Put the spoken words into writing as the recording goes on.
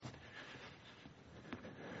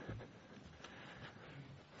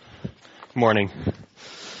Morning.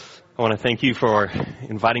 I want to thank you for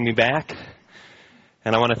inviting me back,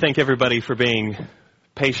 and I want to thank everybody for being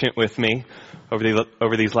patient with me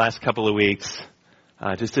over these last couple of weeks,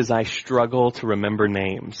 just as I struggle to remember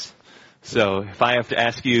names. So if I have to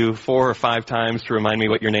ask you 4 or 5 times to remind me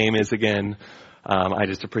what your name is again, I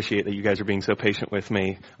just appreciate that you guys are being so patient with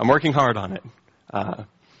me. I'm working hard on it.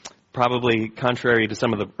 Probably contrary to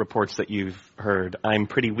some of the reports that you've heard, I'm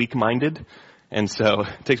pretty weak-minded. And so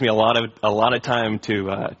it takes me a lot of time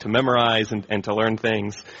to memorize and to learn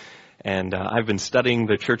things. And I've been studying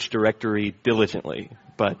the church directory diligently,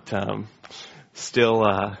 but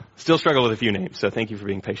still struggle with a few names. So thank you for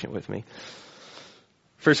being patient with me.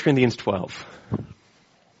 1 Corinthians 12.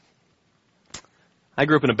 I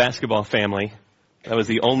grew up in a basketball family. That was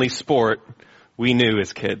the only sport we knew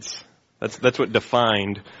as kids. That's what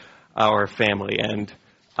defined our family. And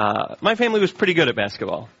my family was pretty good at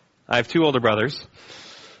basketball. I have 2 older brothers.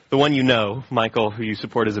 The one you know, Michael, who you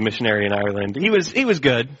support as a missionary in Ireland, he was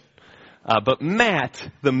good. But Matt,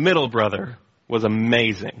 the middle brother, was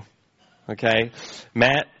amazing. Okay?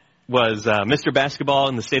 Matt was Mr. Basketball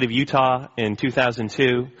in the state of Utah in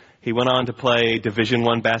 2002. He went on to play Division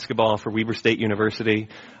I basketball for Weber State University.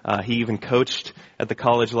 He even coached at the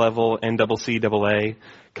college level, NCAA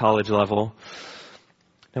college level.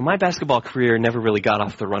 Now, my basketball career never really got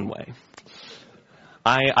off the runway.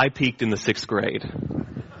 I peaked in the 6th grade.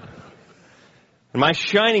 And my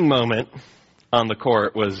shining moment on the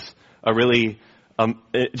court was a really,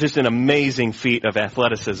 just an amazing feat of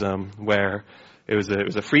athleticism where it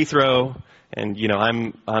was a free throw and, you know,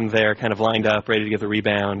 I'm there kind of lined up, ready to get the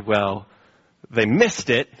rebound. Well, they missed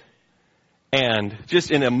it. And just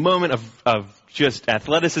in a moment of just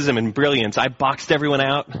athleticism and brilliance, I boxed everyone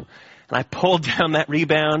out and I pulled down that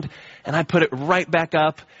rebound and I put it right back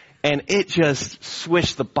up. And it just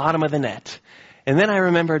swished the bottom of the net. And then I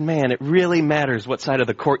remembered, man, it really matters what side of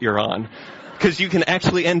the court you're on. Because you can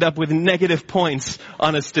actually end up with negative points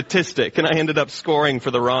on a statistic. And I ended up scoring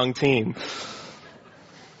for the wrong team.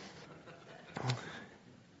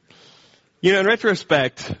 You know, in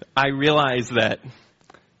retrospect, I realized that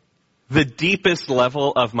the deepest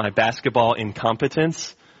level of my basketball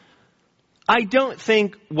incompetence, I don't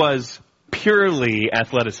think was purely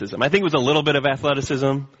athleticism. I think it was a little bit of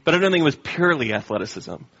athleticism, but I don't think it was purely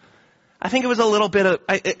athleticism. I think it was a little bit of,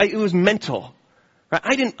 it was mental. Right?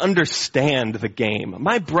 I didn't understand the game.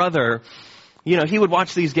 My brother, you know, he would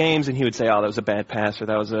watch these games and he would say, oh, that was a bad pass, or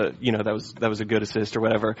that was a good assist or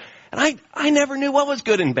whatever. And I never knew what was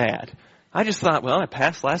good and bad. I just thought, well, I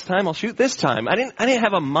passed last time, I'll shoot this time. I didn't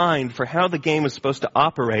have a mind for how the game was supposed to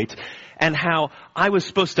operate and how I was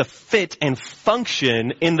supposed to fit and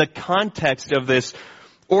function in the context of this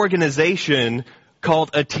organization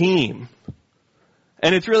called a team.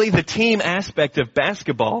 And it's really the team aspect of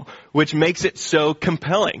basketball which makes it so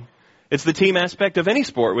compelling. It's the team aspect of any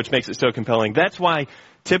sport which makes it so compelling. That's why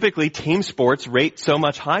typically team sports rate so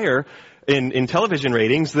much higher in television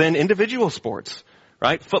ratings than individual sports.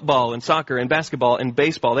 Right? Football and soccer and basketball and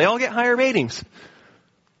baseball, they all get higher ratings.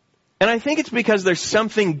 And I think it's because there's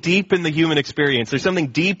something deep in the human experience. There's something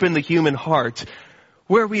deep in the human heart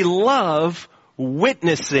where we love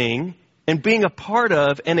witnessing and being a part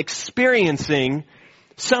of and experiencing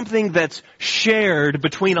something that's shared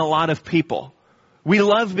between a lot of people. We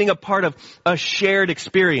love being a part of a shared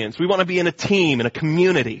experience. We want to be in a team, in a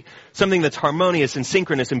community, something that's harmonious and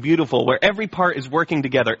synchronous and beautiful, where every part is working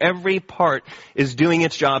together, every part is doing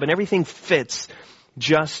its job, and everything fits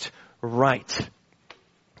just right.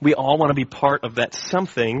 We all want to be part of that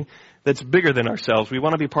something that's bigger than ourselves. We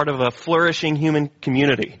want to be part of a flourishing human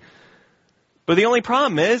community. But the only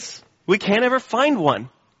problem is we can't ever find one.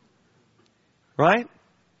 Right?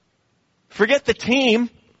 Forget the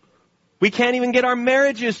team. We can't even get our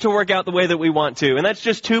marriages to work out the way that we want to. And that's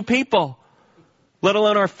just 2 people. Let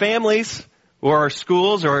alone our families, or our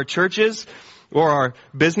schools, or our churches, or our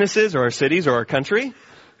businesses, or our cities, or our country.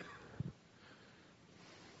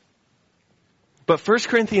 But 1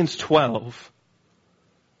 Corinthians 12,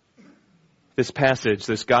 this passage,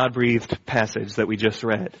 this God-breathed passage that we just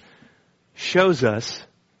read, shows us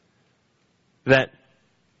that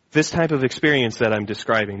this type of experience that I'm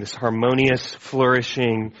describing, this harmonious,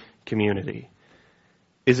 flourishing community,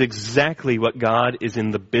 is exactly what God is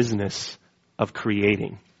in the business of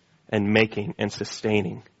creating and making and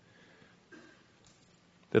sustaining.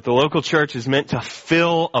 That the local church is meant to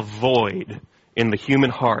fill a void in the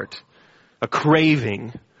human heart, a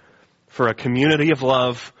craving for a community of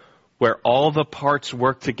love where all the parts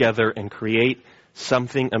work together and create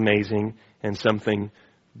something amazing and something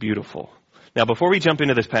beautiful. Now, before we jump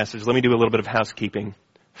into this passage, let me do a little bit of housekeeping.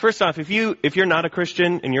 First off, if you're not a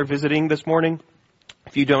Christian and you're visiting this morning,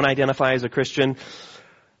 if you don't identify as a Christian,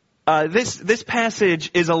 this passage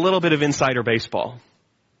is a little bit of insider baseball.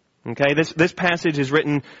 Okay, this passage is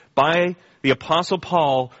written by the Apostle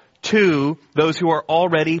Paul to those who are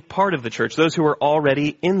already part of the church, those who are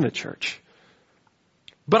already in the church.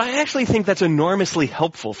 But I actually think that's enormously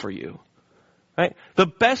helpful for you. Right? The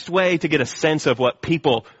best way to get a sense of what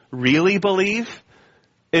people really believe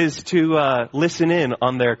is to listen in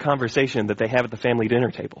on their conversation that they have at the family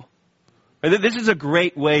dinner table. This is a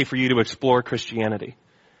great way for you to explore Christianity.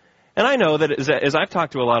 And I know that as I've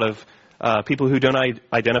talked to a lot of people who don't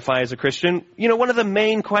identify as a Christian, one of the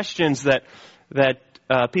main questions that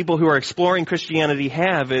people who are exploring Christianity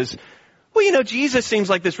have is, well, Jesus seems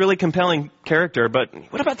like this really compelling character, but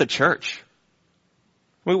what about the church?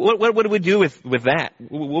 What do we do with that?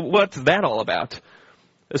 What's that all about?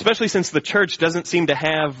 Especially since the church doesn't seem to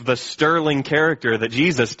have the sterling character that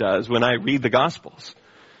Jesus does when I read the Gospels.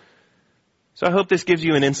 So I hope this gives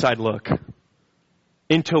you an inside look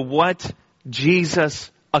into what Jesus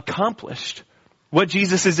accomplished, what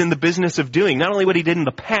Jesus is in the business of doing, not only what he did in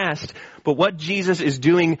the past, but what Jesus is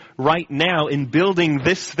doing right now in building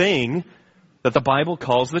this thing that the Bible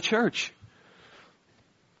calls the church.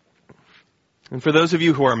 And for those of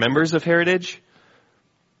you who are members of Heritage,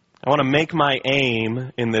 I want to make my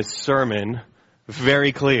aim in this sermon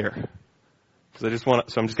very clear. So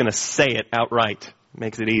I'm just going to say it outright. It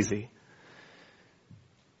makes it easy.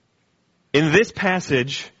 In this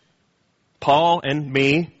passage, Paul and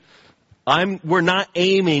me, we're not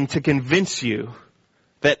aiming to convince you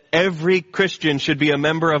that every Christian should be a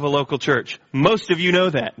member of a local church. Most of you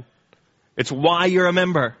know that. It's why you're a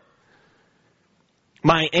member.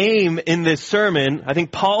 My aim in this sermon, I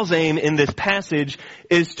think Paul's aim in this passage,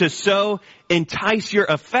 is to so entice your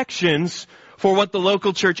affections for what the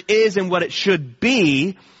local church is and what it should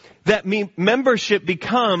be, that membership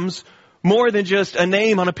becomes more than just a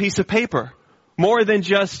name on a piece of paper, more than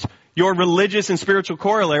just your religious and spiritual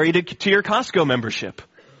corollary to your Costco membership.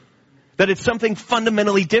 That it's something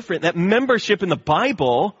fundamentally different, that membership in the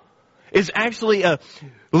Bible is actually a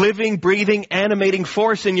living, breathing, animating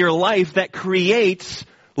force in your life that creates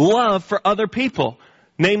love for other people.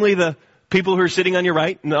 Namely, the people who are sitting on your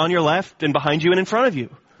right and on your left and behind you and in front of you.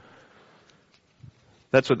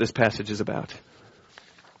 That's what this passage is about.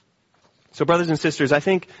 So brothers and sisters, I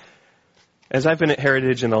think as I've been at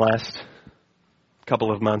Heritage in the last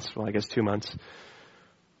couple of months, 2 months,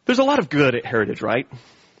 there's a lot of good at Heritage, right?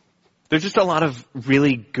 There's just a lot of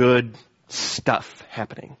really good stuff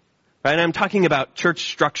happening. Right? And I'm talking about church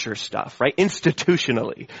structure stuff, right?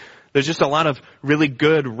 Institutionally. There's just a lot of really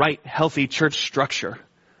good, right, healthy church structure.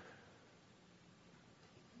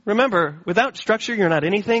 Remember, without structure, you're not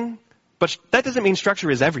anything, but that doesn't mean structure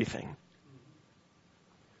is everything.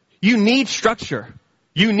 You need structure.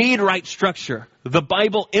 You need right structure. The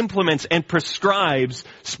Bible implements and prescribes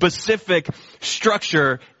specific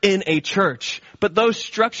structure in a church. But those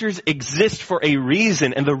structures exist for a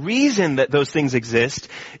reason. And the reason that those things exist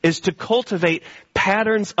is to cultivate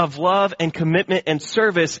patterns of love and commitment and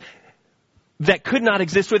service that could not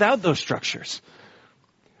exist without those structures.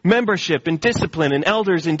 Membership and discipline and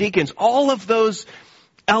elders and deacons, all of those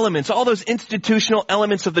elements, all those institutional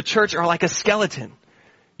elements of the church are like a skeleton.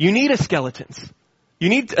 You need a skeleton. You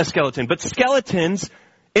need a skeleton, but skeletons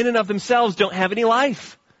in and of themselves don't have any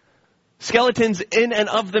life. Skeletons in and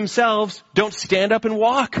of themselves don't stand up and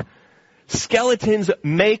walk. Skeletons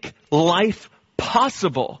make life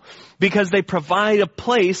possible because they provide a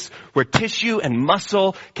place where tissue and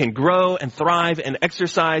muscle can grow and thrive and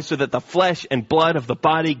exercise so that the flesh and blood of the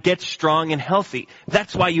body gets strong and healthy.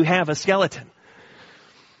 That's why you have a skeleton.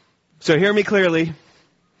 So hear me clearly.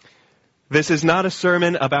 This is not a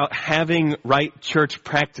sermon about having right church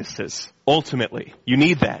practices. Ultimately, you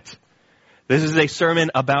need that. This is a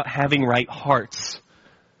sermon about having right hearts.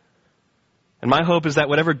 And my hope is that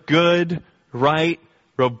whatever good, right,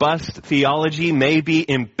 robust theology may be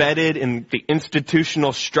embedded in the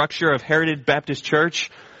institutional structure of Heritage Baptist Church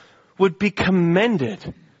would be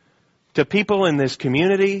commended to people in this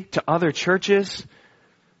community, to other churches,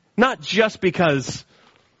 not just because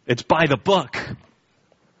it's by the book,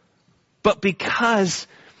 but because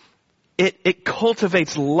it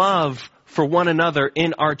cultivates love for one another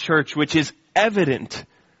in our church, which is evident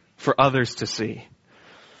for others to see.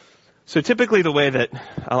 So typically the way that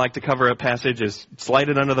I like to cover a passage is slide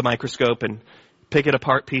it under the microscope and pick it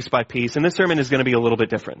apart piece by piece. And this sermon is going to be a little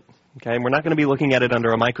bit different. Okay, we're not going to be looking at it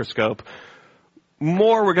under a microscope.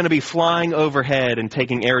 More, we're going to be flying overhead and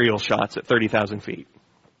taking aerial shots at 30,000 feet.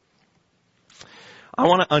 I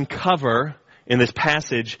want to uncover in this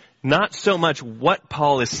passage, not so much what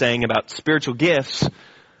Paul is saying about spiritual gifts,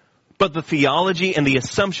 but the theology and the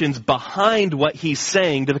assumptions behind what he's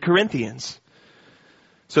saying to the Corinthians.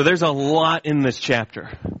 So there's a lot in this chapter,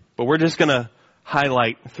 but we're just going to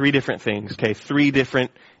highlight three different things, okay? Three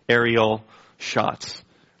different aerial shots,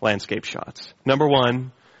 landscape shots. Number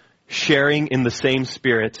one, sharing in the same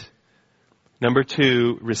Spirit. Number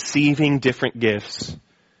two, receiving different gifts.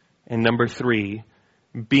 And number three,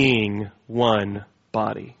 being one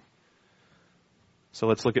body. So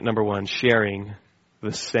let's look at number one, sharing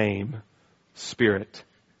the same Spirit.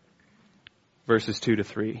 Verses 2 to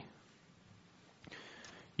 3.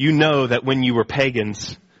 You know that when you were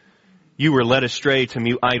pagans, you were led astray to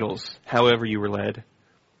mute idols, however you were led.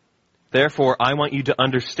 Therefore, I want you to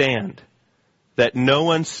understand that no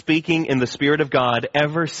one speaking in the Spirit of God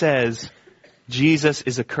ever says, Jesus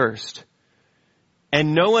is accursed.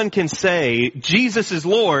 And no one can say, Jesus is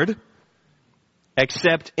Lord,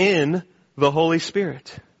 except in the Holy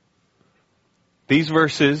Spirit. These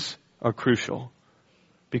verses are crucial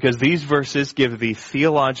because these verses give the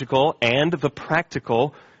theological and the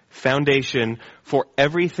practical foundation for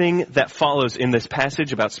everything that follows in this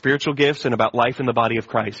passage about spiritual gifts and about life in the body of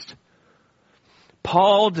Christ.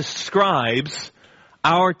 Paul describes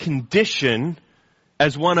our condition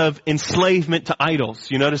as one of enslavement to idols.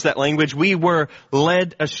 You notice that language? We were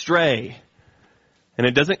led astray. And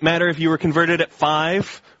it doesn't matter if you were converted at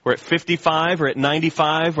 5 or at 55 or at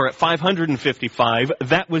 95 or at 555.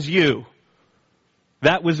 That was you.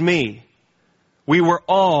 That was me. We were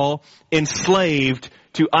all enslaved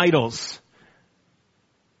to idols.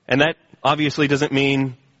 And that obviously doesn't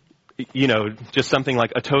mean, just something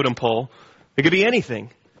like a totem pole. It could be anything.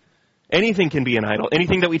 Anything can be an idol.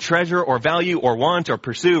 Anything that we treasure or value or want or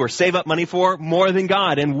pursue or save up money for more than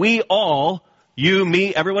God. And we all, you,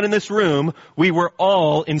 me, everyone in this room, we were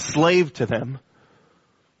all enslaved to them.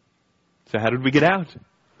 So how did we get out?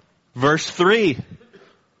 Verse 3.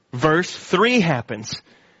 Verse 3 happens.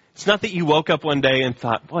 It's not that you woke up one day and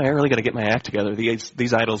thought, boy, I really got to get my act together.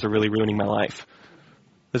 These idols are really ruining my life.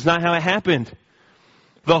 That's not how it happened.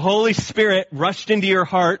 The Holy Spirit rushed into your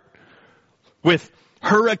heart with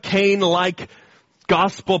hurricane-like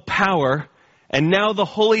gospel power, and now the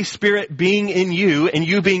Holy Spirit being in you and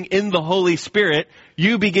you being in the Holy Spirit,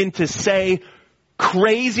 you begin to say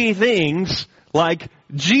crazy things like,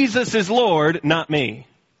 Jesus is Lord, not me.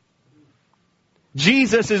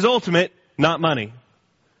 Jesus is ultimate, not money.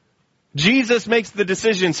 Jesus makes the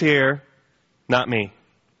decisions here, not me.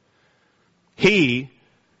 He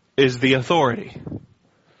is the authority.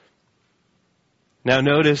 Now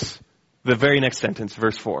notice the very next sentence,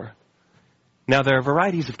 verse 4. Now there are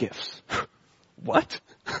varieties of gifts. What?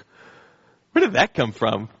 Where did that come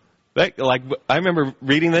from? I remember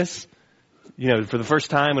reading this, for the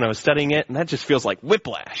first time when I was studying it, and that just feels like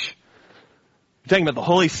whiplash. You're talking about the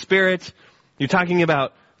Holy Spirit. You're talking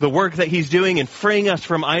about the work that He's doing and freeing us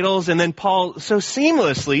from idols. And then Paul so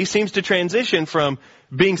seamlessly seems to transition from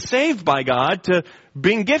being saved by God to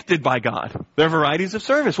being gifted by God. There are varieties of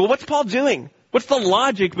service. Well, what's Paul doing? What's the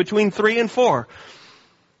logic between 3 and 4?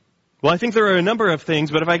 Well, I think there are a number of things,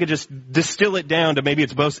 but if I could just distill it down to maybe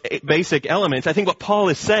its most basic elements, I think what Paul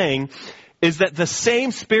is saying is that the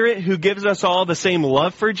same Spirit who gives us all the same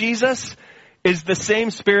love for Jesus is the same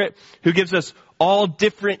Spirit who gives us all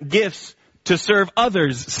different gifts to serve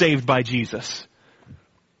others saved by Jesus.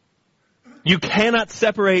 You cannot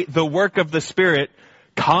separate the work of the Spirit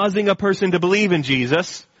causing a person to believe in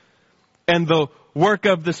Jesus and the work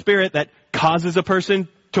of the Spirit that causes a person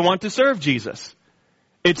to want to serve Jesus.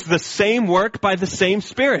 It's the same work by the same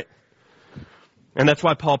Spirit. And that's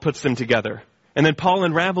why Paul puts them together. And then Paul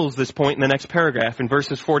unravels this point in the next paragraph in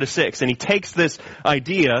verses 4 to 6. And he takes this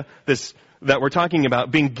idea, that we're talking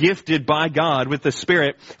about, being gifted by God with the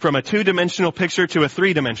Spirit, from a 2-dimensional picture to a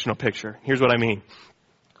 3-dimensional picture. Here's what I mean.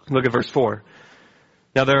 Look at verse 4.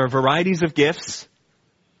 Now there are varieties of gifts,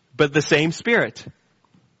 but the same Spirit.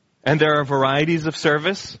 And there are varieties of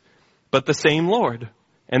service, but the same Lord.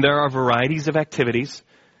 And there are varieties of activities,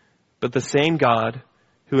 but the same God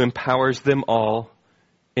who empowers them all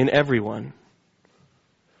in everyone.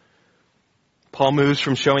 Paul moves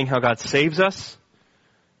from showing how God saves us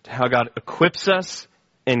to how God equips us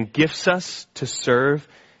and gifts us to serve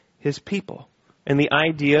His people. And the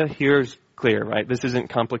idea here is clear, right? This isn't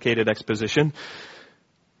complicated exposition.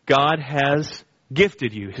 God has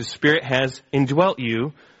gifted you. His Spirit has indwelt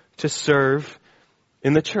you to serve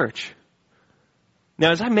in the church.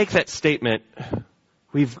 Now, as I make that statement,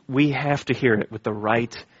 we have to hear it with the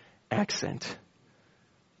right accent.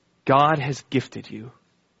 God has gifted you.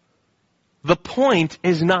 The point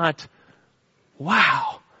is not,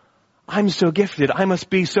 wow, I'm so gifted. I must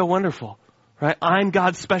be so wonderful, right? I'm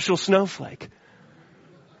God's special snowflake.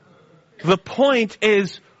 The point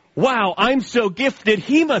is, wow, I'm so gifted.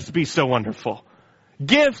 He must be so wonderful.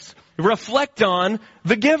 Gifts reflect on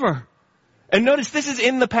the giver. And notice this is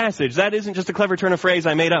in the passage. That isn't just a clever turn of phrase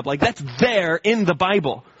I made up. Like, that's there in the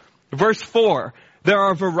Bible. Verse 4, there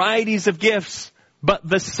are varieties of gifts, but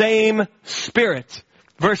the same Spirit.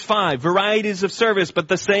 Verse 5, varieties of service, but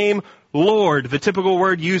the same Lord, the typical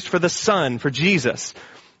word used for the Son, for Jesus.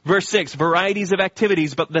 Verse 6, varieties of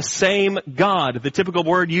activities, but the same God, the typical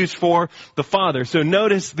word used for the Father. So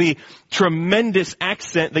notice the tremendous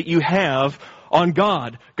accent that you have on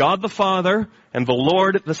God. God the Father and the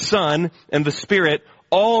Lord the Son and the Spirit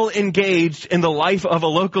all engaged in the life of a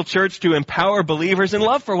local church to empower believers in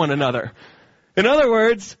love for one another. In other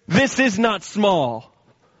words, this is not small.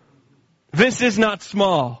 This is not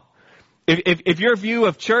small. If your view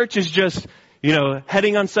of church is just,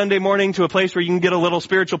 heading on Sunday morning to a place where you can get a little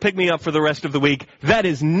spiritual pick-me-up for the rest of the week, that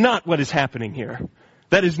is not what is happening here.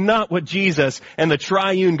 That is not what Jesus and the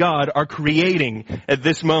triune God are creating at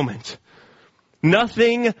this moment.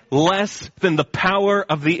 Nothing less than the power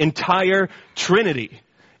of the entire Trinity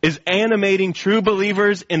is animating true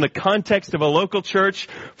believers in the context of a local church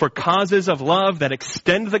for causes of love that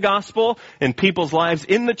extend the gospel in people's lives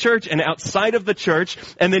in the church and outside of the church,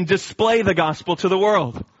 and then display the gospel to the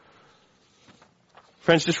world.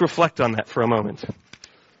 Friends, just reflect on that for a moment.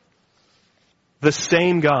 The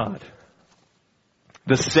same God,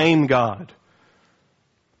 the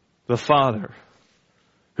Father,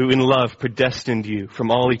 who in love predestined you from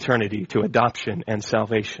all eternity to adoption and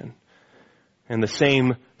salvation. And the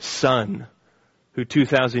same Son who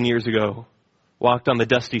 2,000 years ago walked on the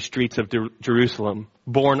dusty streets of Jerusalem,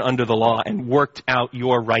 born under the law, and worked out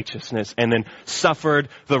your righteousness, and then suffered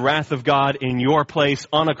the wrath of God in your place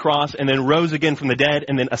on a cross, and then rose again from the dead,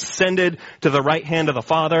 and then ascended to the right hand of the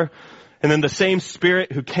Father. And then the same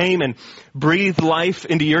Spirit who came and breathed life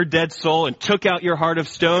into your dead soul and took out your heart of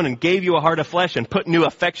stone and gave you a heart of flesh and put new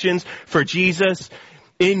affections for Jesus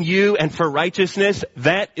in you and for righteousness,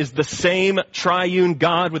 that is the same triune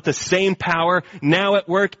God with the same power now at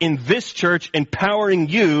work in this church, empowering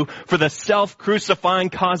you for the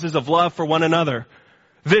self-crucifying causes of love for one another.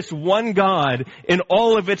 This one God in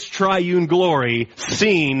all of its triune glory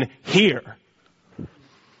seen here.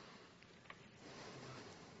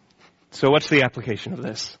 So what's the application of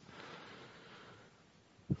this?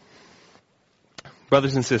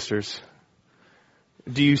 Brothers and sisters,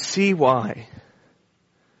 do you see why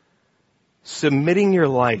submitting your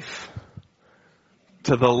life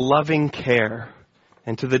to the loving care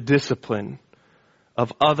and to the discipline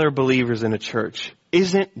of other believers in a church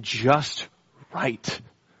isn't just right,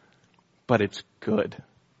 but it's good.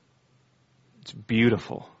 It's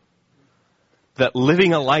beautiful. That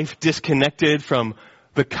living a life disconnected from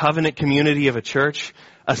the covenant community of a church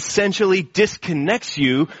essentially disconnects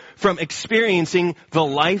you from experiencing the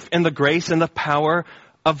life and the grace and the power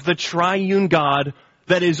of the triune God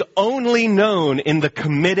that is only known in the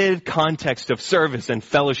committed context of service and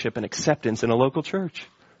fellowship and acceptance in a local church.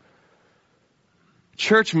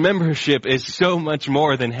 Church membership is so much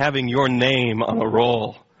more than having your name on a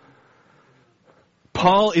roll.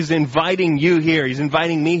 Paul is inviting you here, he's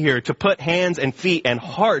inviting me here to put hands and feet and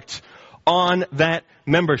heart on that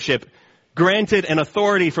membership, granted an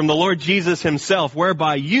authority from the Lord Jesus himself,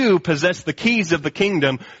 whereby you possess the keys of the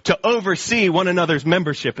kingdom to oversee one another's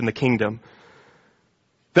membership in the kingdom.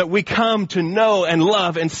 That we come to know and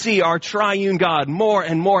love and see our triune God more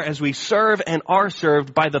and more as we serve and are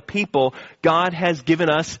served by the people God has given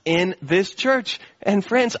us in this church. And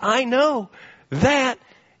friends, I know that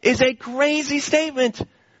is a crazy statement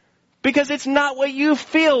because it's not what you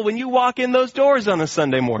feel when you walk in those doors on a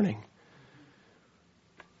Sunday morning.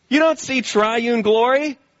 You don't see triune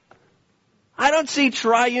glory. I don't see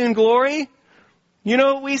triune glory. You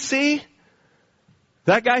know what we see?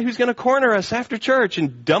 That guy who's going to corner us after church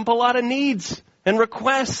and dump a lot of needs and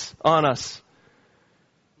requests on us.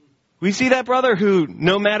 We see that brother who,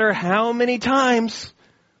 no matter how many times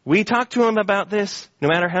we talk to him about this, no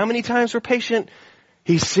matter how many times we're patient,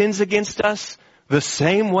 he sins against us the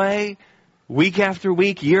same way, week after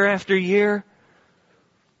week, year after year.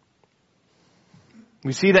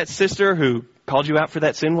 We see that sister who called you out for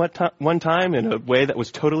that sin one time in a way that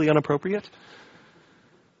was totally inappropriate.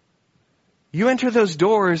 You enter those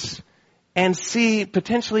doors and see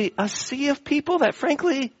potentially a sea of people that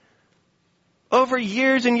frankly, over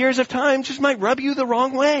years and years of time, just might rub you the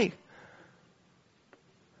wrong way.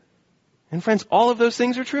 And friends, all of those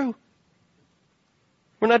things are true.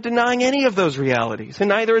 We're not denying any of those realities, and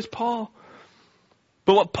neither is Paul.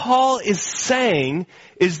 But what Paul is saying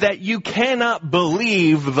is that you cannot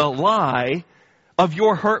believe the lie of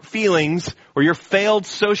your hurt feelings or your failed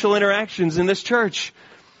social interactions in this church.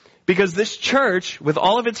 Because this church, with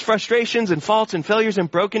all of its frustrations and faults and failures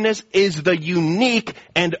and brokenness, is the unique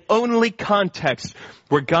and only context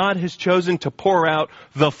where God has chosen to pour out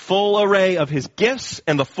the full array of His gifts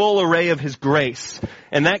and the full array of His grace.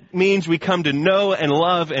 And that means we come to know and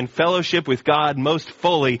love and fellowship with God most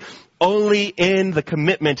fully only in the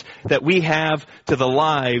commitment that we have to the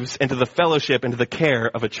lives and to the fellowship and to the care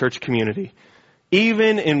of a church community.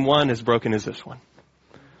 Even in one as broken as this one.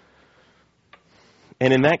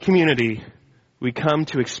 And in that community, we come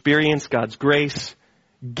to experience God's grace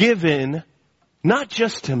given not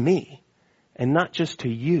just to me and not just to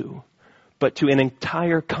you, but to an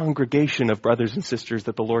entire congregation of brothers and sisters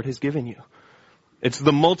that the Lord has given you. It's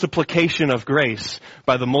the multiplication of grace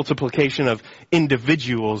by the multiplication of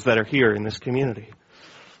individuals that are here in this community.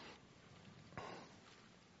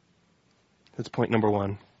 That's point number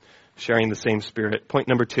one, sharing the same Spirit. Point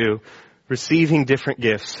number two, receiving different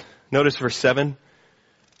gifts. Notice verse 7.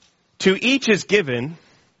 To each is given.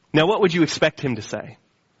 Now what would you expect him to say?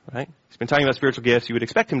 Right? He's been talking about spiritual gifts. You would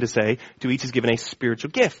expect him to say, to each is given a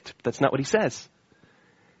spiritual gift. But that's not what he says.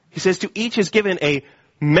 He says, to each is given a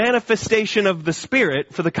manifestation of the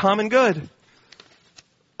Spirit for the common good.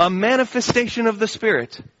 A manifestation of the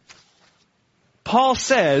Spirit. Paul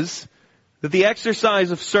says that the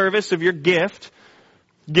exercise of service of your gift,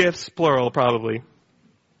 gifts plural probably,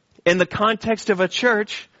 in the context of a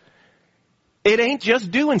church, it ain't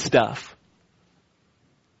just doing stuff.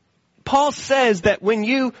 Paul says that when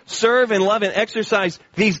you serve and love and exercise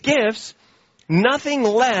these gifts, nothing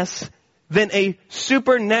less than a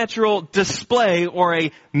supernatural display or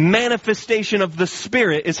a manifestation of the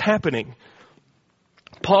Spirit is happening.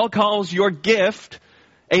 Paul calls your gift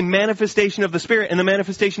a manifestation of the Spirit, and the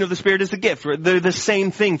manifestation of the Spirit is the gift. They're the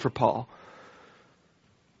same thing for Paul.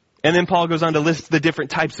 And then Paul goes on to list the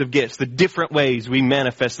different types of gifts, the different ways we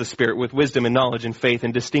manifest the Spirit with wisdom and knowledge and faith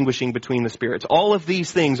and distinguishing between the spirits. All of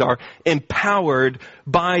these things are empowered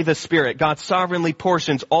by the Spirit. God sovereignly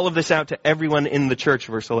portions all of this out to everyone in the church,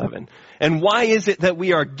 verse 11. And why is it that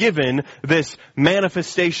we are given this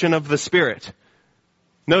manifestation of the Spirit?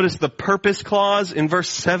 Notice the purpose clause in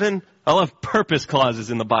verse 7. I love purpose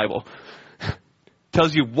clauses in the Bible.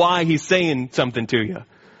 Tells you why he's saying something to you.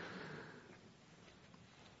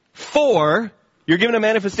 For, you're given a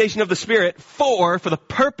manifestation of the Spirit for the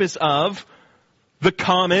purpose of the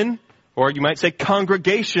common, or you might say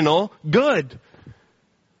congregational good.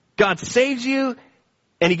 God saves you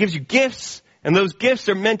and He gives you gifts, and those gifts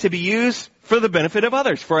are meant to be used for the benefit of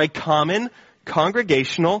others, for a common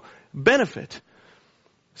congregational benefit.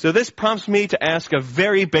 So this prompts me to ask a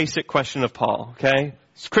very basic question of Paul, okay?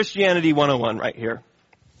 It's Christianity 101 right here.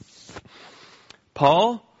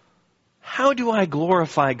 Paul, how do I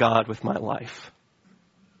glorify God with my life?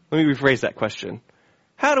 Let me rephrase that question.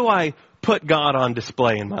 How do I put God on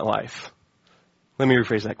display in my life? Let me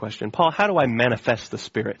rephrase that question. Paul, how do I manifest the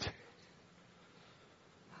Spirit?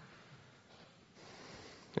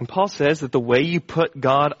 And Paul says that the way you put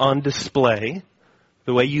God on display,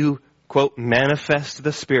 the way you, quote, manifest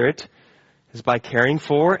the Spirit, is by caring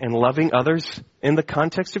for and loving others in the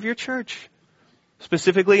context of your church,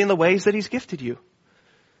 specifically in the ways that He's gifted you.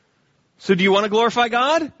 So do you want to glorify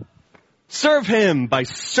God? Serve Him by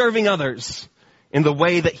serving others in the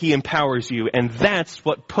way that He empowers you. And that's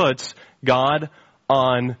what puts God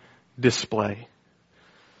on display.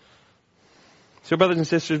 So brothers and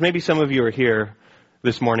sisters, maybe some of you are here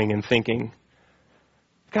this morning and thinking,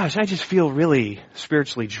 gosh, I just feel really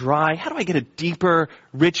spiritually dry. How do I get a deeper,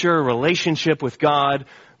 richer relationship with God?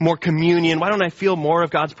 More communion? Why don't I feel more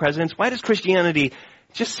of God's presence? Why does Christianity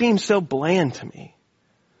just seem so bland to me?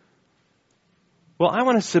 Well, I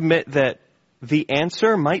want to submit that the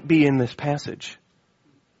answer might be in this passage.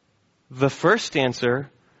 The first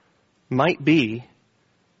answer might be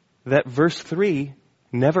that verse 3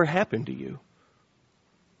 never happened to you.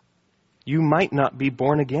 You might not be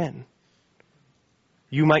born again.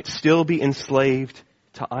 You might still be enslaved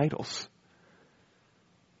to idols.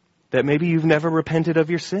 That maybe you've never repented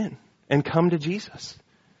of your sin and come to Jesus.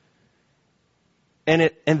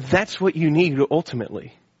 And that's what you need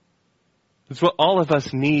ultimately. It's what all of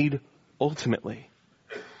us need ultimately,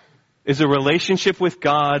 is a relationship with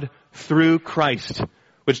God through Christ,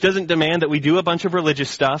 which doesn't demand that we do a bunch of religious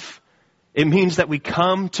stuff. It means that we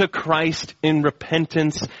come to Christ in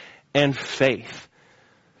repentance and faith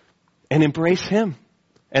and embrace Him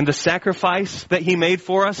and the sacrifice that He made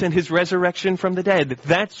for us and His resurrection from the dead.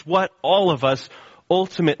 That's what all of us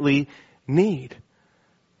ultimately need.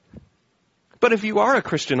 But if you are a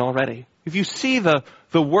Christian already, if you see the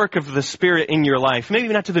work of the Spirit in your life, maybe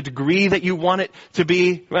not to the degree that you want it to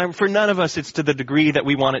be, for none of us it's to the degree that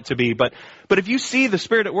we want it to be, but if you see the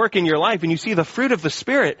Spirit at work in your life and you see the fruit of the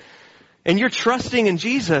Spirit and you're trusting in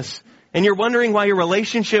Jesus and you're wondering why your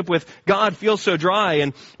relationship with God feels so dry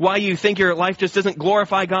and why you think your life just doesn't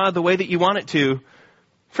glorify God the way that you want it to,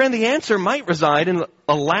 friend, the answer might reside in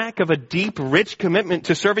a lack of a deep, rich commitment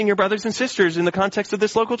to serving your brothers and sisters in the context of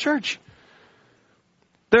this local church.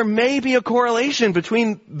 There may be a correlation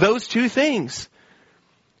between those two things.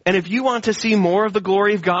 And if you want to see more of the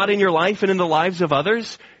glory of God in your life and in the lives of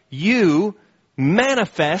others, you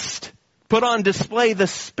manifest, put on display the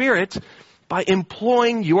Spirit by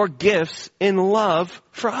employing your gifts in love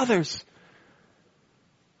for others.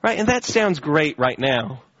 Right? And that sounds great right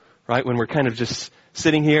now, right? When we're kind of just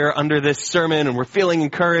sitting here under this sermon and we're feeling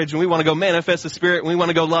encouraged and we want to go manifest the Spirit and we want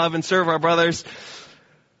to go love and serve our brothers.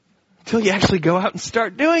 Until you actually go out and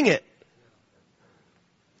start doing it.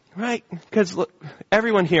 Right? Because look,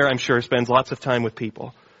 everyone here, I'm sure, spends lots of time with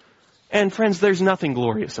people. And friends, there's nothing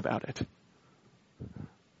glorious about it.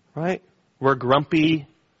 Right? We're grumpy.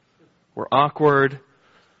 We're awkward.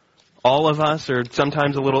 All of us are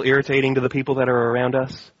sometimes a little irritating to the people that are around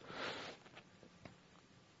us.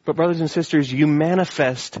 But brothers and sisters, you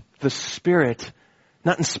manifest the Spirit,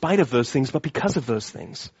 not in spite of those things, but because of those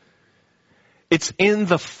things. It's in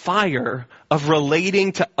the fire of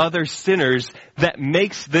relating to other sinners that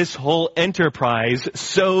makes this whole enterprise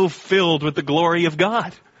so filled with the glory of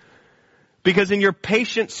God. Because in your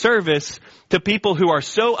patient service to people who are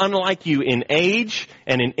so unlike you in age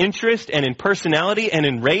and in interest and in personality and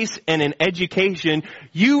in race and in education,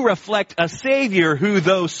 you reflect a Savior who,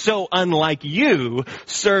 though so unlike you,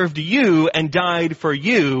 served you and died for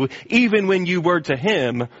you, even when you were to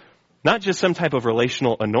Him not just some type of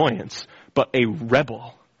relational annoyance, but a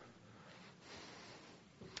rebel.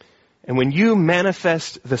 And when you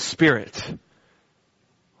manifest the Spirit,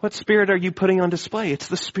 what Spirit are you putting on display? It's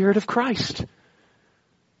the Spirit of Christ.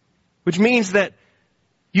 Which means that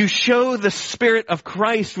you show the Spirit of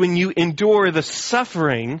Christ when you endure the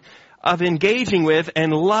suffering of engaging with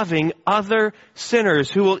and loving other sinners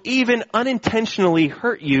who will even unintentionally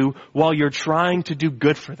hurt you while you're trying to do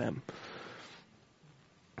good for them.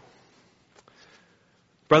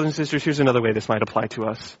 Brothers and sisters, here's another way this might apply to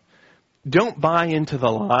us. Don't buy into the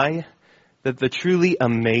lie that the truly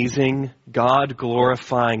amazing,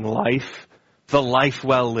 God-glorifying life, the life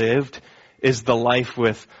well lived, is the life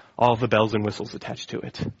with all the bells and whistles attached to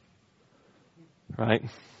it. Right?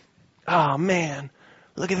 Oh man,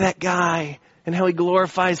 look at that guy and how he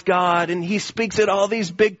glorifies God and he speaks at all these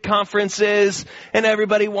big conferences and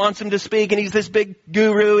everybody wants him to speak and he's this big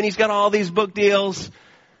guru and he's got all these book deals.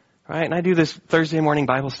 Right? And I do this Thursday morning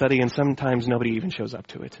Bible study and sometimes nobody even shows up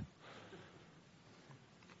to it.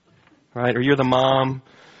 Right? Or you're the mom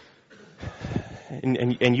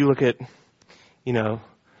and you look at,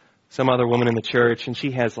 some other woman in the church and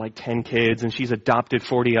she has like 10 kids and she's adopted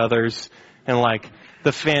 40 others and like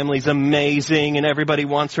the family's amazing and everybody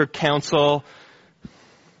wants her counsel.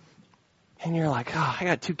 And you're like, I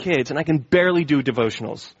got 2 kids and I can barely do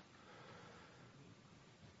devotionals.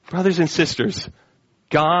 Brothers and sisters,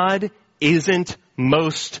 God isn't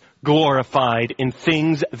most glorified in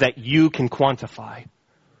things that you can quantify.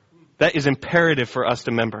 That is imperative for us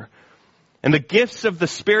to remember. And the gifts of the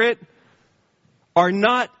Spirit are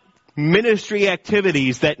not ministry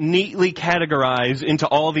activities that neatly categorize into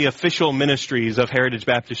all the official ministries of Heritage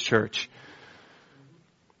Baptist Church.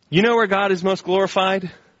 You know where God is most glorified?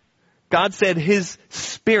 God said His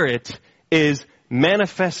Spirit is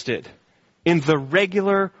manifested in the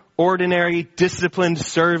regular, ordinary, disciplined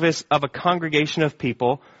service of a congregation of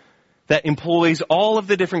people that employs all of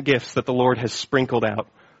the different gifts that the Lord has sprinkled out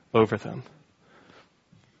over them.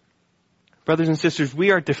 Brothers and sisters, we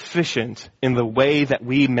are deficient in the way that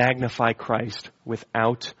we magnify Christ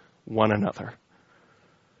without one another.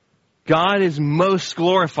 God is most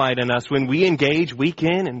glorified in us when we engage week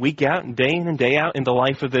in and week out and day out in the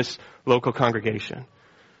life of this local congregation.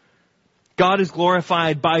 God is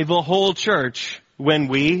glorified by the whole church when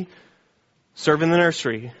we serve in the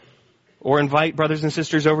nursery or invite brothers and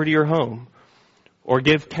sisters over to your home or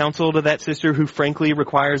give counsel to that sister who frankly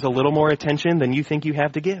requires a little more attention than you think you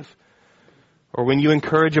have to give. Or when you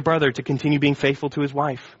encourage a brother to continue being faithful to his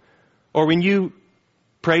wife. Or when you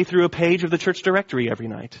pray through a page of the church directory every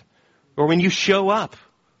night. Or when you show up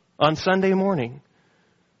on Sunday morning.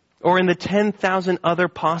 Or in the 10,000 other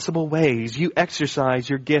possible ways you exercise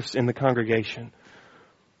your gifts in the congregation.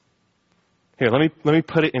 Here, let me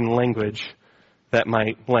put it in language that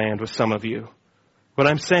might land with some of you. What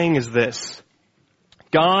I'm saying is this.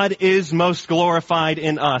 God is most glorified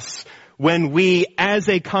in us when we, as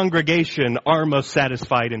a congregation, are most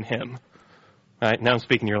satisfied in Him. All right, now I'm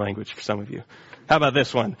speaking your language for some of you. How about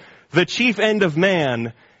this one? The chief end of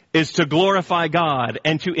man is to glorify God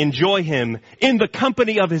and to enjoy Him in the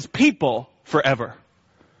company of His people forever.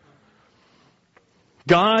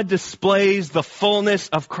 God displays the fullness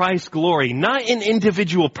of Christ's glory, not in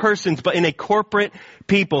individual persons, but in a corporate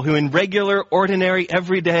people who in regular, ordinary,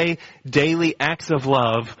 everyday, daily acts of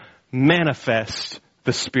love manifest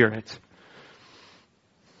the Spirit.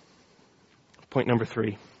 Point number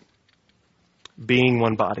 3. Being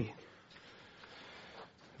one body.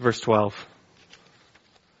 Verse 12.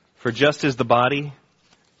 For just as the body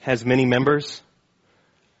has many members,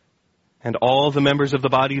 and all the members of the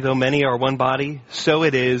body, though many, are one body, so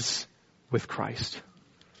it is with Christ.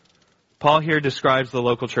 Paul here describes the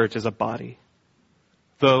local church as a body.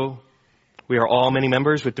 Though we are all many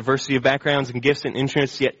members with diversity of backgrounds and gifts and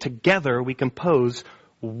interests, yet together we compose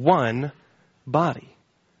one body.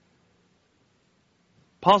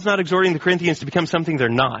 Paul's not exhorting the Corinthians to become something they're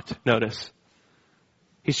not, notice.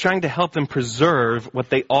 He's trying to help them preserve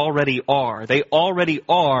what they already are. They already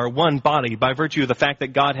are one body by virtue of the fact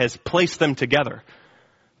that God has placed them together.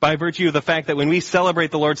 By virtue of the fact that when we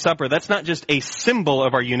celebrate the Lord's Supper, that's not just a symbol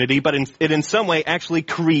of our unity, but it in some way actually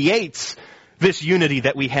creates this unity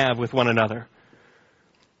that we have with one another.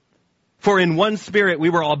 For in one Spirit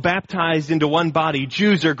we were all baptized into one body,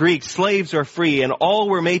 Jews or Greeks, slaves or free, and all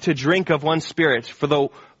were made to drink of one Spirit. For the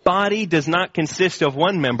body does not consist of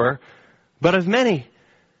one member, but of many.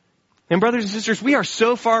 And brothers and sisters, we are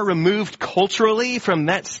so far removed culturally from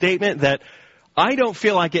that statement that I don't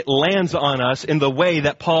feel like it lands on us in the way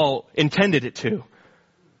that Paul intended it to.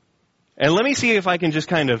 And let me see if I can just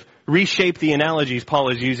kind of reshape the analogies Paul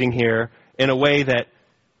is using here in a way that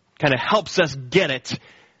kind of helps us get it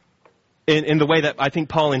in the way that I think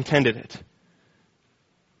Paul intended it.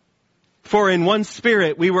 For in one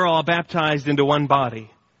Spirit we were all baptized into one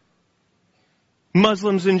body.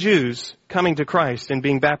 Muslims and Jews coming to Christ and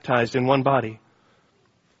being baptized in one body.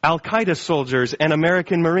 Al-Qaeda soldiers and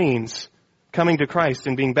American Marines coming to Christ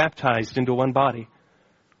and being baptized into one body.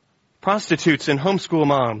 Prostitutes and homeschool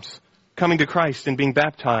moms coming to Christ and being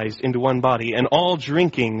baptized into one body, and all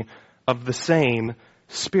drinking of the same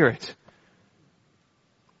Spirit.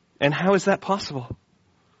 And how is that possible?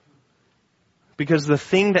 Because the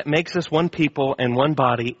thing that makes us one people and one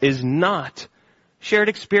body is not shared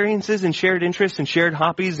experiences and shared interests and shared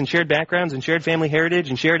hobbies and shared backgrounds and shared family heritage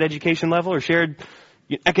and shared education level or shared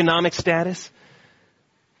economic status.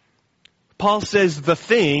 Paul says the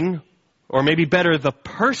thing, or maybe better, the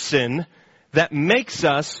person that makes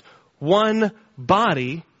us one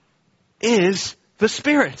body is the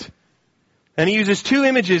Spirit. And he uses two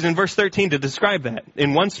images in verse 13 to describe that.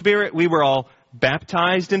 In one Spirit, we were all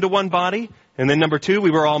baptized into one body. And then number 2,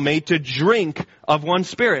 we were all made to drink of one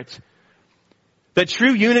Spirit. That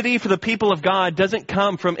true unity for the people of God doesn't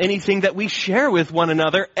come from anything that we share with one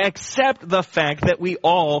another except the fact that we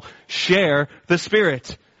all share the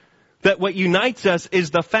Spirit. That what unites us is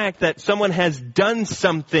the fact that someone has done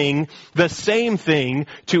something, the same thing,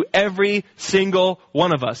 to every single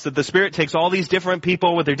one of us. That the Spirit takes all these different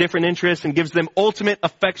people with their different interests and gives them ultimate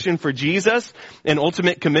affection for Jesus and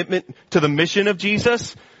ultimate commitment to the mission of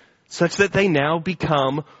Jesus, such that they now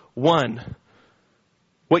become one.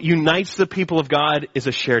 What unites the people of God is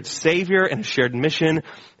a shared Savior and a shared mission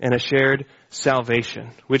and a shared salvation,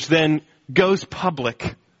 which then goes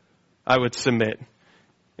public, I would submit,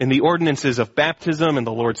 in the ordinances of baptism and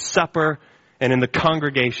the Lord's Supper and in the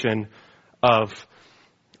congregation of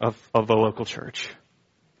the local church.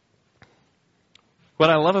 What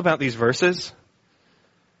I love about these verses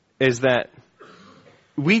is that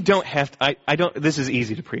we don't have to, this is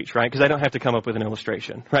easy to preach, right? Because I don't have to come up with an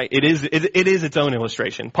illustration, right? It is its own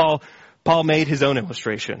illustration. Paul made his own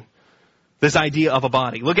illustration. This idea of a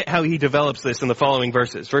body. Look at how he develops this in the following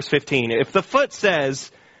verses. Verse 15. If the foot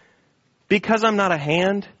says, because I'm not a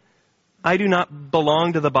hand, I do not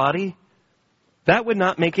belong to the body, that would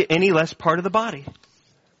not make it any less part of the body.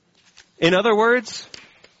 In other words,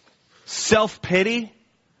 self-pity,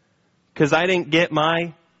 because I didn't get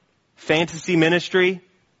my fantasy ministry,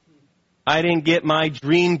 I didn't get my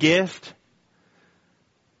dream gift,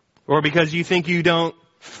 or because you think you don't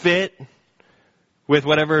fit with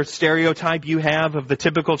whatever stereotype you have of the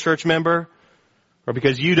typical church member, or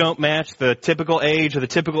because you don't match the typical age or the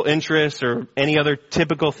typical interests or any other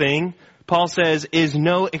typical thing, Paul says, is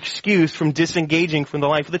no excuse from disengaging from the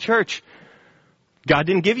life of the church. God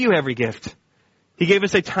didn't give you every gift. He gave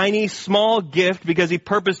us a tiny, small gift because he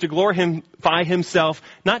purposed to glorify himself,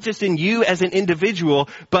 not just in you as an individual,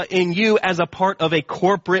 but in you as a part of a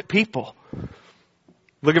corporate people.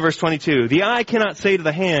 Look at verse 22. The eye cannot say to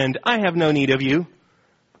the hand, I have no need of you.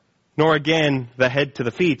 Nor again the head to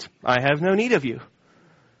the feet, I have no need of you.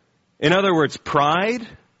 In other words, pride,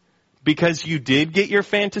 because you did get your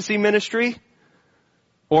fantasy ministry,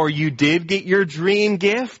 or you did get your dream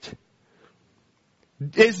gift,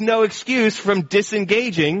 is no excuse from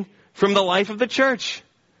disengaging from the life of the church.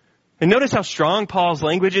 And notice how strong Paul's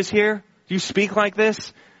language is here. Do you speak like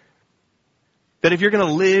this? That if you're going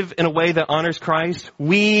to live in a way that honors Christ,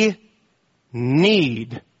 we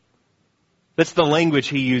need, that's the language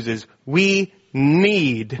he uses, we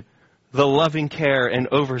need the loving care and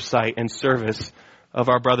oversight and service of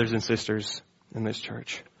our brothers and sisters in this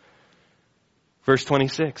church. Verse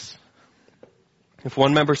 26. If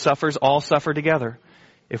one member suffers, all suffer together.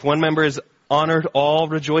 If one member is honored, all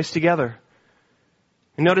rejoice together.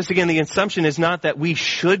 And notice again, the assumption is not that we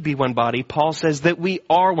should be one body. Paul says that we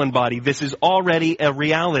are one body. This is already a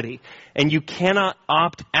reality. And you cannot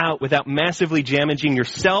opt out without massively damaging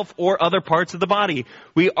yourself or other parts of the body.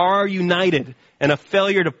 We are united. And a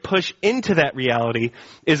failure to push into that reality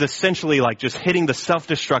is essentially like just hitting the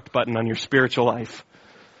self-destruct button on your spiritual life.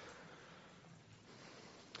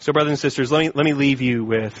 So brothers and sisters, let me leave you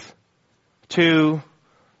with two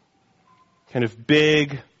kind of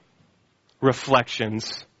big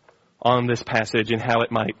reflections on this passage and how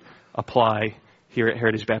it might apply here at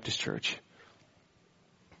Heritage Baptist Church.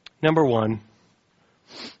 Number one,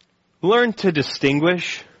 learn to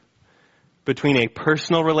distinguish between a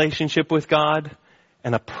personal relationship with God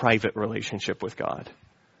and a private relationship with God.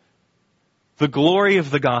 The glory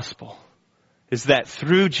of the gospel is that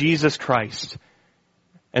through Jesus Christ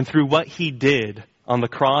and through what he did on the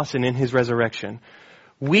cross and in his resurrection,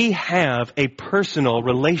 we have a personal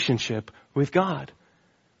relationship with God.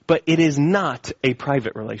 But it is not a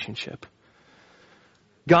private relationship.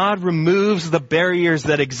 God removes the barriers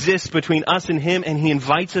that exist between us and him, and he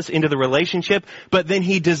invites us into the relationship, but then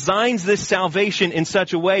he designs this salvation in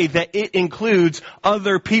such a way that it includes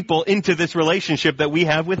other people into this relationship that we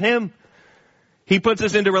have with him. He puts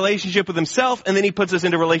us into relationship with himself, and then he puts us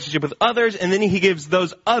into relationship with others, and then he gives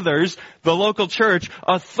those others, the local church,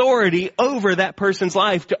 authority over that person's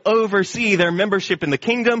life to oversee their membership in the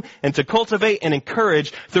kingdom and to cultivate and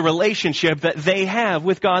encourage the relationship that they have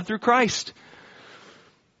with God through Christ.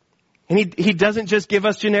 And he doesn't just give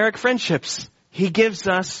us generic friendships. He gives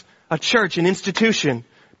us a church, an institution,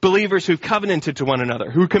 believers who've covenanted to one another,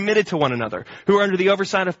 who are committed to one another, who are under the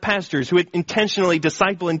oversight of pastors, who intentionally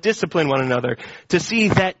disciple and discipline one another to see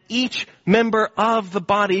that each member of the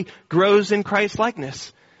body grows in Christ's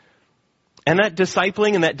likeness. And that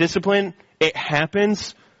discipling and that discipline, it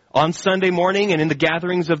happens on Sunday morning and in the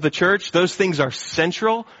gatherings of the church. Those things are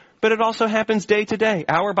central, but it also happens day to day,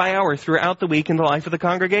 hour by hour, throughout the week in the life of the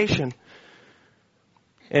congregation.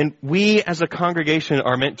 And we as a congregation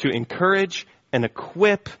are meant to encourage and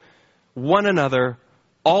equip one another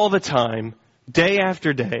all the time, day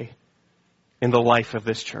after day, in the life of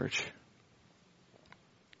this church.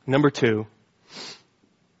 Number two,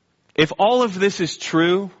 if all of this is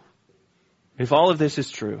true,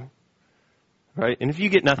 right? And if you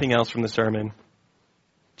get nothing else from the sermon,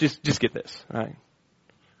 just get this, all right?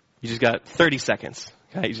 You just got 30 seconds.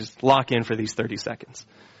 Okay? You just lock in for these 30 seconds.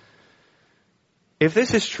 If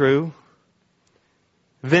this is true,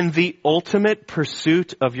 then the ultimate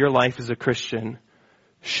pursuit of your life as a Christian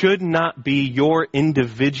should not be your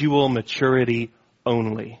individual maturity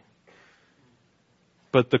only,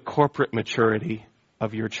 but the corporate maturity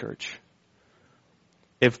of your church.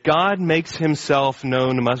 If God makes himself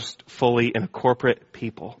known most fully in a corporate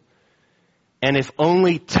people, and if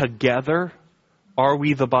only together are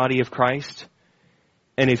we the body of Christ,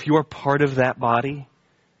 and if you're part of that body,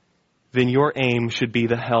 then your aim should be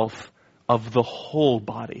the health of the whole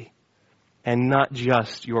body and not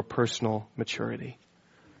just your personal maturity.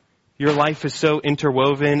 Your life is so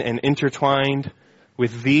interwoven and intertwined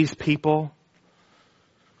with these people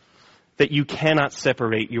that you cannot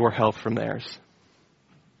separate your health from theirs.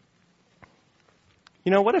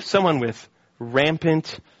 You know, what if someone with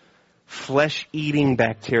rampant flesh-eating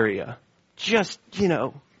bacteria, just,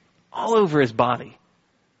 all over his body,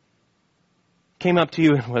 came up to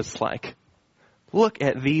you and was like, look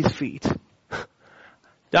at these feet.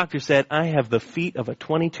 Doctor said, I have the feet of a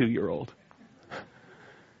 22-year-old.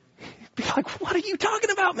 Be like, what are you talking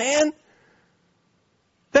about, man?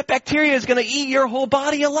 That bacteria is going to eat your whole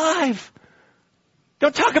body alive.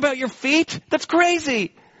 Don't talk about your feet. That's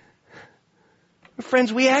crazy.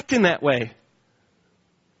 Friends, we act in that way.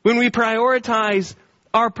 When we prioritize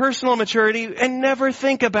our personal maturity and never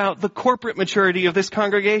think about the corporate maturity of this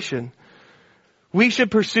congregation. We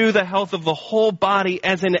should pursue the health of the whole body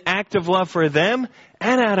as an act of love for them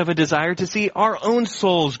and out of a desire to see our own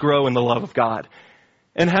souls grow in the love of God.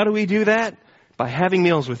 And how do we do that? By having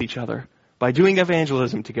meals with each other, by doing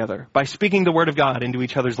evangelism together, by speaking the word of God into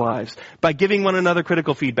each other's lives, by giving one another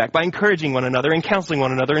critical feedback, by encouraging one another and counseling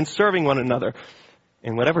one another and serving one another.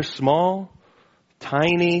 In whatever small,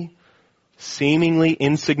 tiny, seemingly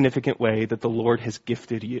insignificant way that the Lord has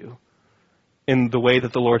gifted you, in the way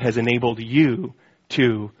that the Lord has enabled you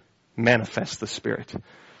to manifest the Spirit.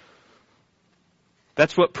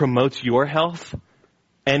 That's what promotes your health,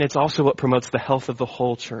 and it's also what promotes the health of the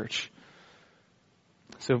whole church.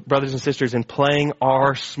 So, brothers and sisters, in playing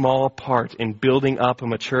our small part in building up a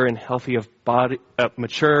mature and healthy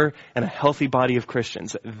mature and a healthy body of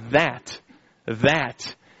Christians, that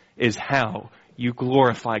is how you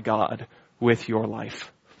glorify God with your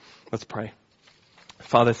life. Let's pray.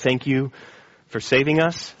 Father, thank you for saving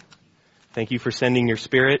us. Thank you for sending your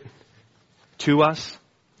Spirit to us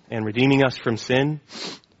and redeeming us from sin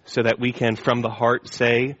so that we can from the heart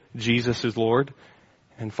say, Jesus is Lord.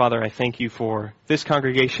 And Father, I thank you for this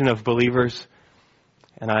congregation of believers,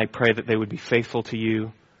 and I pray that they would be faithful to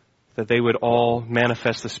you, that they would all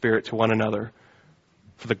manifest the Spirit to one another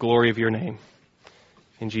for the glory of your name.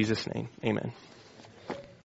 In Jesus' name, amen.